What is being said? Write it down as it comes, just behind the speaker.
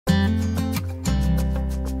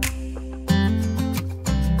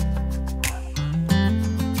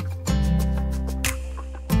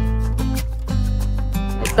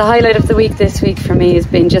The highlight of the week this week for me has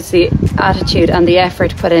been just the attitude and the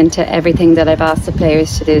effort put into everything that I've asked the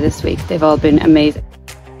players to do this week. They've all been amazing.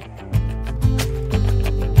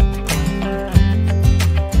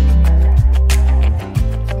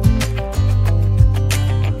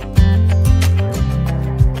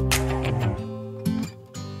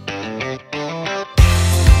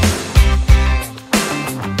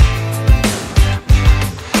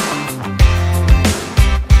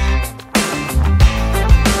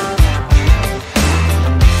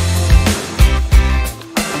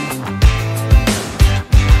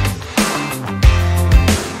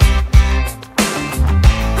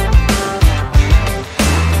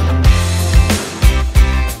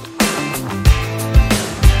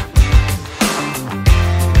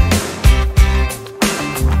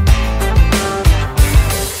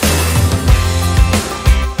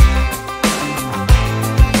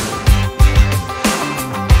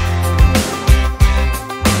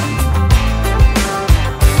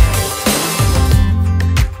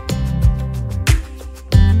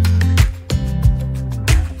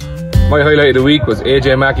 My highlight of the week was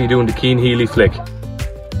AJ Mackey doing the Keen Healy flick.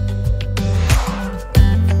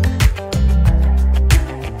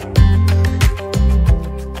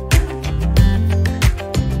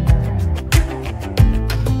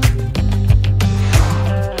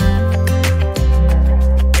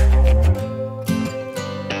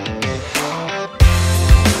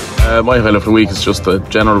 My highlight of the week is just the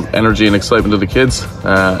general energy and excitement of the kids.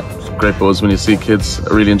 Great buzz when you see kids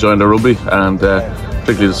really enjoying their rugby, and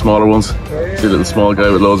particularly the smaller ones. See a little small guy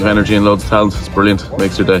with loads of energy and loads of talent. It's brilliant.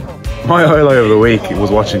 Makes your day. My highlight of the week was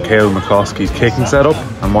watching Caelan McCloskey's kicking setup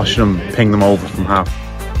and watching him ping them over from half.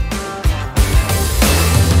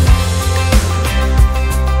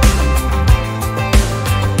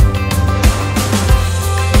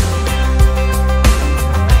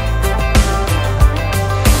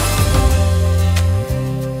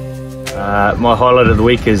 My highlight of the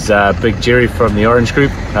week is Big Jerry from the Orange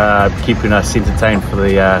Group, keeping us into town for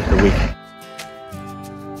the week.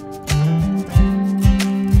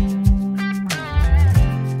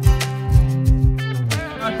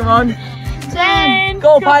 Come on. 10.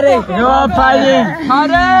 Go Paddy. Go Paddy.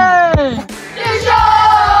 Paddy. Your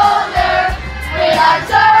shoulder will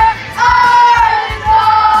answer Ireland's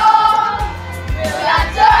call. Will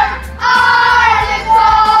answer Ireland's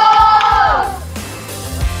call.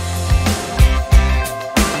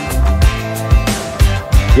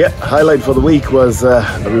 Yeah, highlight for the week was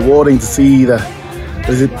rewarding to see the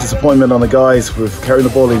disappointment on the guys with carrying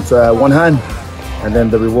the ball into one hand, and then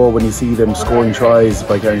the reward when you see them scoring tries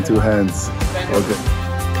by carrying two hands. All good.